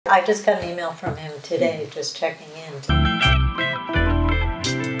I just got an email from him today, just checking in.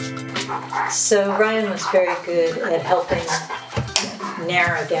 So Ryan was very good at helping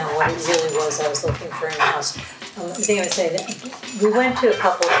narrow down what it really was I was looking for in a house. I think I would say that we went to a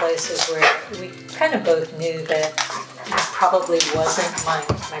couple of places where we kind of both knew that it probably wasn't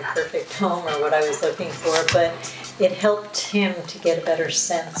my perfect home or what I was looking for, but it helped him to get a better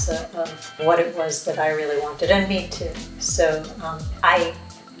sense of what it was that I really wanted, and me too. So I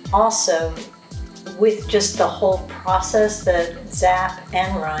also, with just the whole process that Zap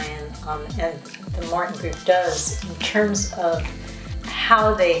and Ryan and the Martin Group does in terms of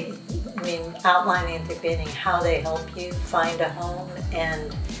how they, outlining at the beginning how they help you find a home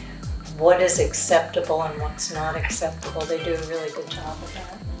and what is acceptable and what's not acceptable, they do a really good job of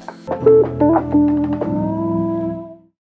that.